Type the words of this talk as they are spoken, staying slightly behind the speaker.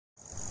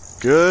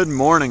Good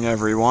morning,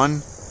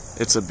 everyone.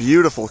 It's a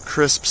beautiful,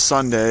 crisp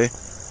Sunday.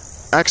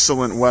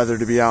 Excellent weather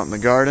to be out in the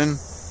garden.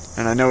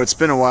 And I know it's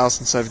been a while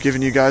since I've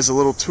given you guys a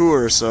little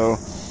tour, so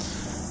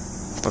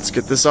let's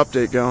get this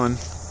update going.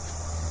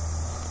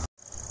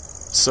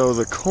 So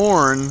the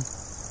corn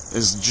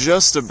is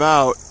just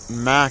about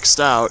maxed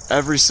out.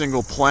 Every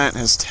single plant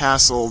has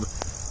tasseled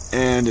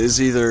and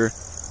is either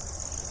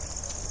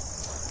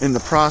in the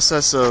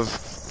process of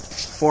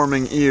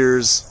forming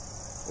ears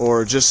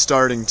or just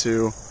starting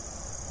to.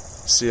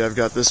 See, I've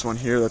got this one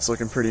here that's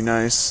looking pretty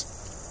nice.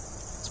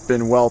 It's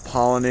been well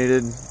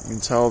pollinated. You can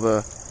tell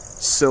the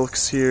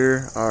silks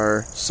here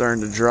are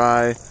starting to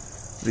dry.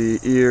 The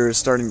ear is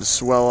starting to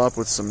swell up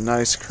with some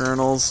nice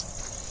kernels.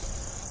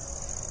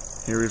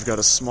 Here we've got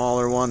a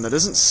smaller one that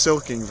isn't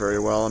silking very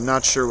well. I'm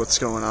not sure what's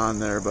going on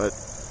there, but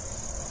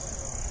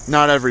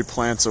not every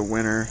plant's a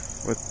winner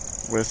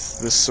with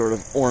this sort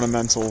of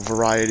ornamental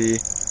variety,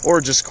 or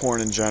just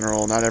corn in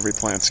general. Not every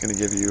plant's going to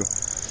give you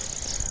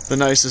the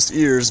nicest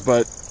ears,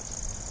 but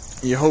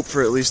you hope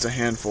for at least a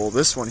handful.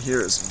 This one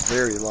here is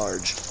very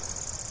large.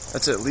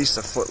 That's at least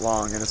a foot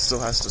long, and it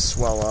still has to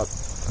swell up.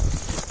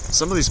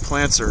 Some of these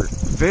plants are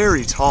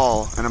very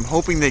tall, and I'm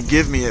hoping they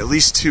give me at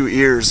least 2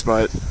 ears,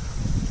 but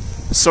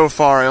so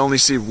far I only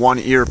see 1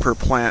 ear per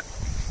plant.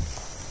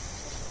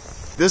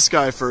 This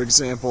guy, for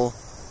example,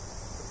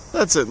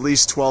 that's at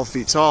least 12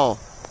 feet tall.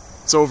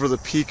 It's over the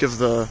peak of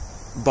the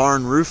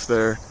barn roof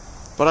there,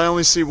 but I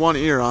only see 1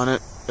 ear on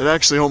it. It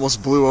actually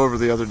almost blew over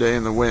the other day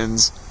in the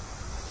winds.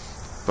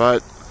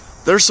 But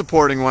they're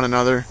supporting one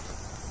another.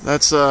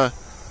 That's one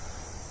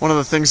of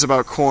the things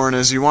about corn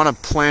is you want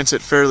to plant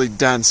it fairly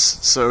dense,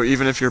 so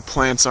even if your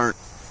plants aren't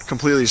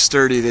completely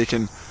sturdy, they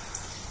can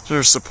sort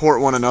of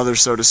support one another,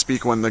 so to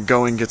speak, when the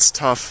going gets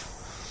tough.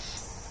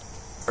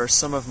 There are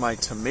some of my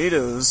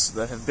tomatoes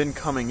that have been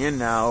coming in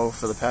now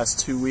for the past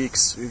 2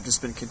 weeks. We've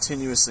just been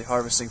continuously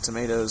harvesting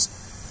tomatoes.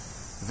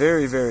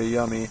 Very, very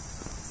yummy.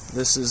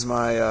 This is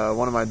my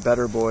one of my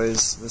better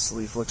boys. This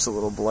leaf looks a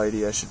little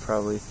blighty. I should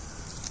probably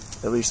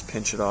at least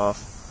pinch it off.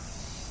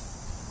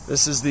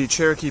 This is the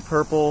Cherokee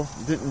Purple.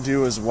 Didn't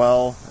do as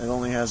well. It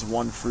only has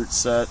 1 fruit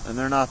set, and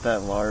they're not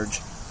that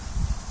large.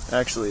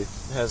 Actually, it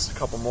has a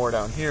couple more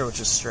down here, which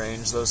is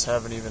strange. Those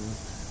haven't even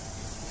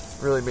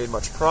really made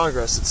much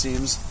progress, it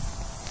seems.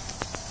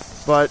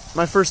 But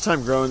my first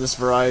time growing this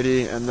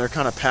variety, and they're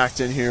kind of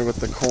packed in here with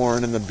the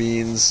corn and the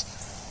beans.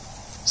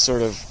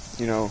 Sort of,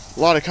 you know, a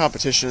lot of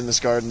competition in this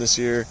garden this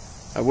year.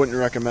 I wouldn't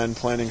recommend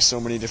planting so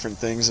many different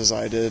things as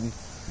I did,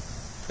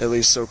 at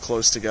least so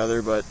close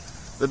together, but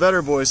the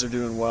better boys are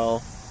doing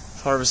well.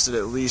 I've harvested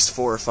at least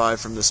 4 or 5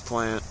 from this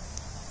plant,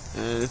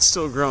 and it's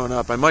still growing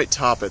up. I might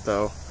top it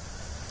though,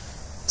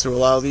 to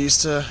allow these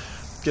to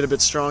get a bit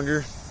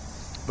stronger,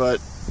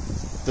 but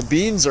the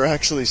beans are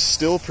actually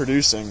still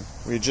producing.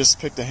 We just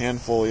picked a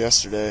handful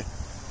yesterday.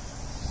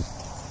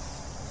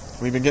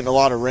 We've been getting a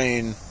lot of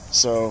rain,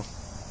 so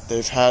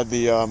they've had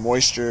the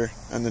moisture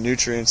and the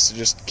nutrients to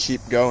just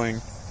keep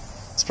going.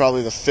 It's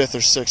probably the 5th or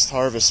 6th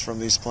harvest from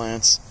these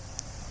plants.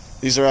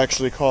 These are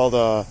actually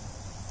called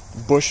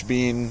bush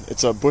bean.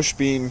 It's a bush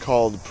bean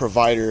called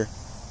Provider,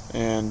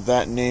 and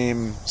that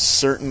name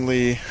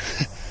certainly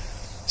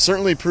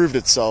proved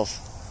itself.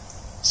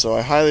 So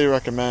I highly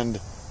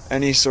recommend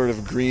any sort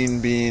of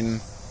green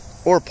bean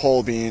or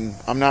pole bean.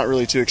 I'm not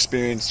really too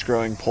experienced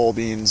growing pole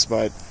beans,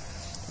 but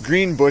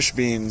green bush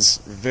beans,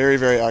 very,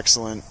 very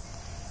excellent,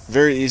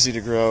 very easy to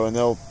grow, and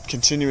they'll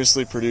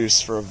continuously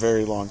produce for a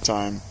very long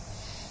time.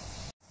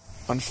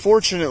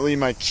 Unfortunately,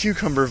 my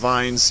cucumber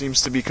vine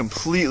seems to be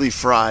completely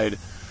fried.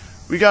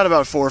 We got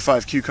about 4 or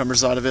 5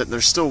 cucumbers out of it.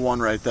 There's still one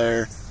right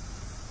there,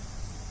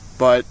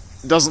 but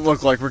it doesn't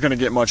look like we're going to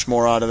get much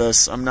more out of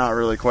this. I'm not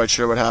really quite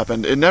sure what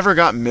happened. It never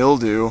got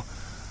mildew.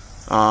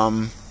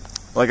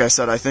 Like I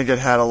said, I think it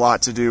had a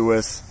lot to do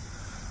with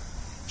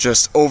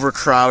just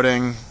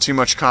overcrowding, too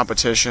much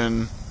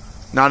competition,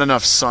 not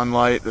enough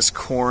sunlight. This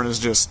corn is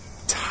just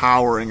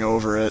towering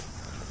over it.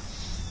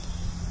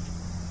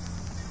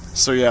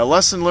 So yeah,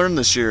 lesson learned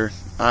this year.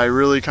 I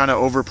really kind of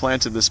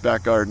overplanted this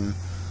back garden.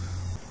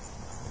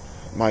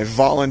 My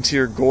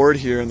volunteer gourd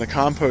here in the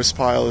compost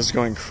pile is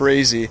going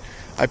crazy.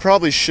 I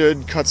probably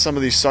should cut some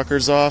of these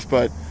suckers off,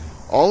 but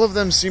all of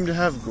them seem to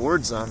have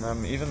gourds on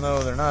them, even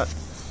though they're not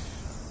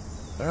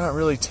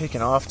really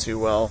taking off too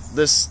well.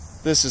 This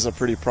is a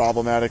pretty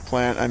problematic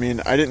plant. I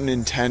mean, I didn't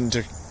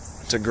intend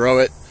to grow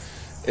it.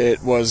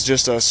 It was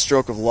just a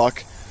stroke of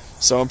luck.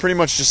 So I'm pretty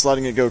much just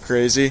letting it go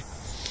crazy,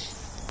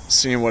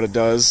 seeing what it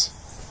does.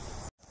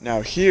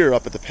 Now here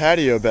up at the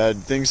patio bed,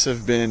 things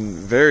have been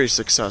very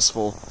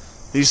successful.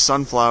 These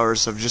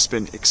sunflowers have just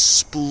been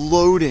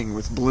exploding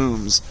with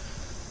blooms.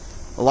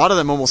 A lot of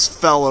them almost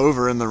fell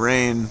over in the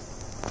rain.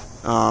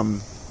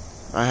 I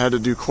had to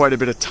do quite a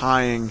bit of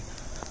tying.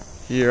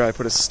 Here I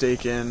put a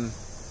stake in,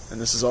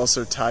 and this is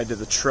also tied to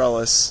the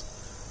trellis,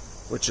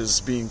 which is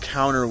being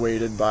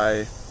counterweighted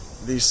by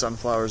these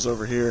sunflowers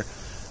over here.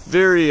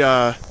 Very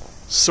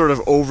sort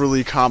of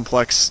overly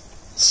complex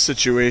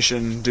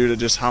situation due to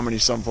just how many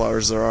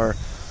sunflowers there are.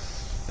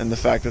 and the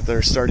fact that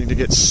they're starting to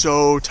get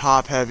so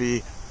top heavy.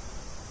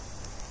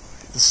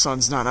 The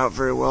sun's not out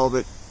very well,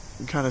 but you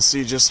can kind of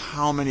see just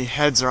how many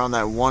heads are on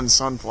that one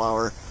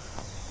sunflower.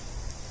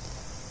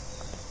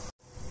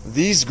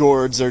 These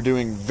gourds are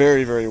doing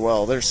very, very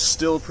well. They're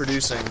still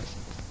producing,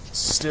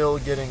 still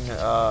getting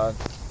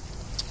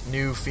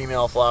new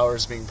female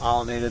flowers being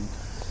pollinated.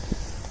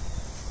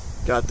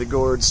 Got the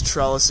gourds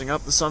trellising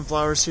up the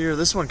sunflowers here.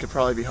 This one could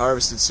probably be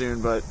harvested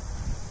soon, but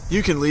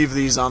you can leave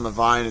these on the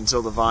vine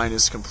until the vine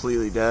is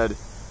completely dead,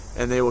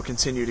 and they will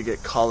continue to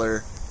get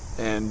color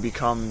and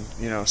become,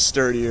 you know,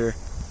 sturdier.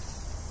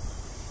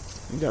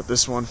 You got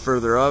this one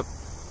further up.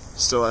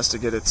 Still has to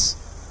get its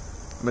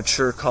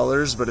mature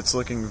colors, but it's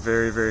looking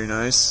very, very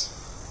nice.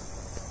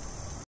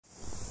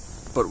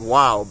 But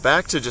wow,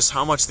 back to just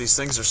how much these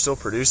things are still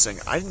producing.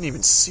 I didn't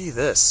even see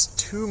this.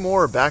 2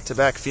 more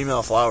back-to-back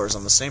female flowers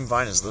on the same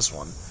vine as this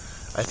one.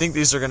 I think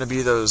these are going to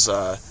be those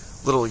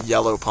little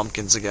yellow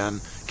pumpkins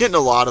again. Getting a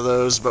lot of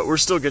those, but we're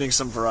still getting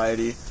some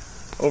variety.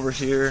 Over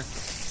here,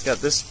 got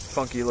this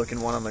funky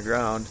looking one on the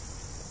ground.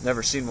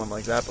 Never seen one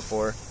like that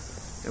before.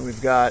 And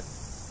we've got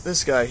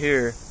this guy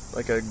here,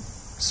 like a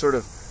sort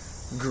of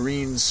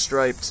green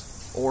striped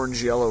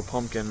orange-yellow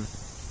pumpkin.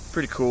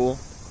 Pretty cool.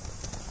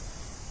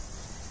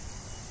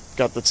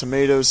 Got the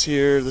tomatoes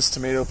here. This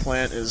tomato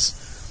plant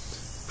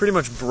is pretty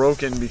much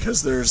broken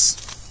because there's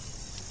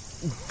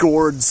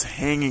gourds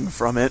hanging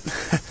from it.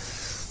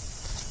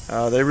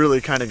 They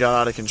really kind of got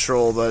out of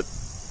control, but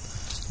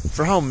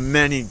for how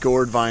many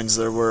gourd vines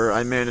there were,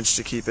 I managed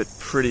to keep it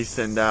pretty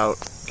thinned out.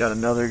 Got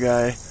another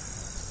guy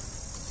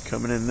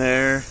coming in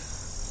there.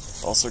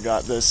 Also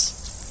got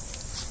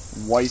this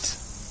white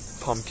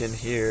pumpkin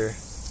here.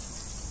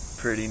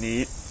 Pretty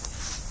neat.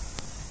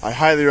 I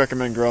highly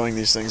recommend growing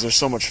these things. They're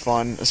so much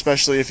fun,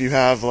 especially if you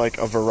have like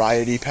a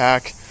variety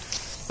pack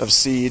of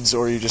seeds,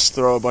 or you just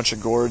throw a bunch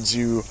of gourds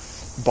you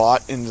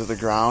bought into the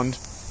ground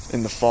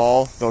in the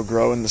fall. They'll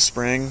grow in the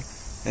spring,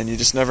 and you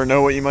just never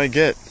know what you might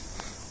get.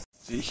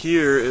 See,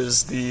 here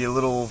is the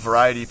little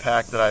variety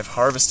pack that I've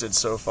harvested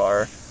so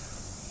far.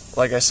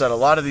 Like I said, a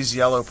lot of these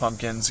yellow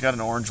pumpkins, got an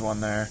orange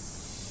one there.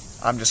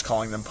 I'm just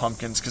calling them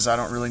pumpkins because I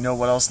don't really know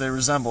what else they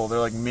resemble. They're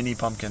like mini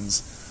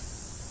pumpkins.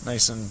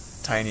 Nice and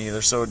tiny.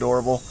 They're so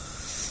adorable.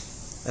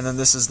 And then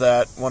this is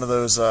that, one of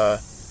those,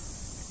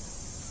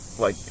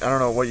 like, I don't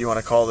know what you want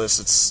to call this.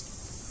 It's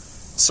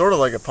sort of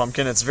like a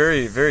pumpkin. It's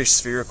very, very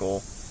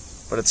spherical,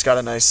 but it's got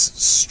a nice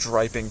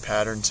striping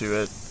pattern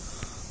to it.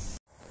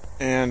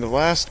 And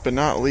last but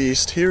not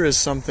least, here is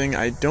something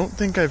I don't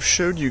think I've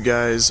showed you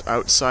guys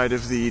outside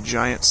of the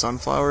giant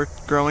sunflower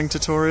growing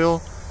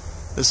tutorial.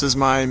 This is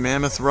my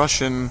Mammoth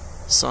Russian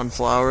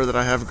Sunflower that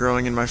I have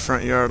growing in my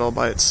front yard all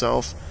by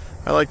itself.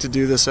 I like to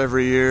do this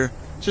every year.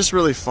 It's just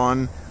really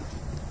fun.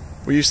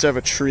 We used to have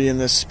a tree in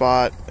this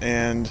spot,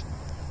 and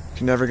you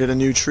can never get a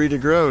new tree to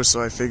grow,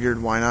 so I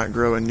figured why not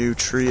grow a new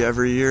tree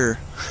every year.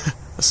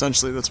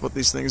 Essentially, that's what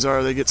these things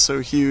are. They get so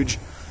huge.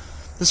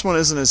 This one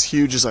isn't as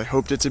huge as I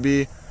hoped it to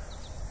be,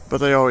 but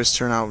they always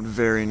turn out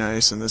very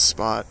nice in this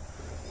spot.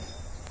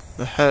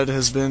 The head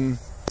has been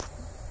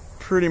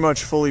pretty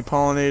much fully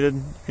pollinated.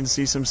 You can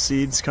see some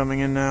seeds coming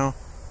in now.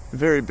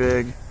 Very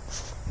big,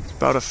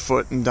 about 1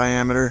 foot in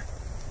diameter.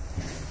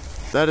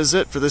 That is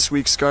it for this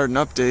week's garden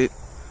update.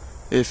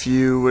 If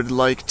you would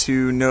like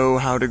to know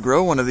how to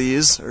grow one of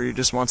these, or you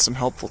just want some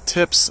helpful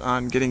tips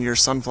on getting your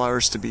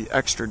sunflowers to be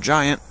extra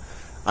giant,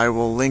 I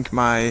will link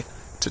my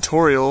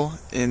tutorial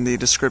in the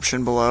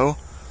description below.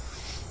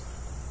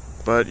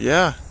 But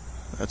yeah,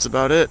 that's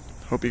about it.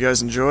 Hope you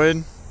guys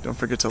enjoyed. Don't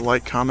forget to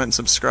like, comment, and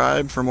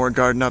subscribe for more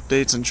garden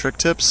updates and trick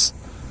tips.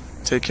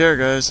 Take care,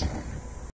 guys.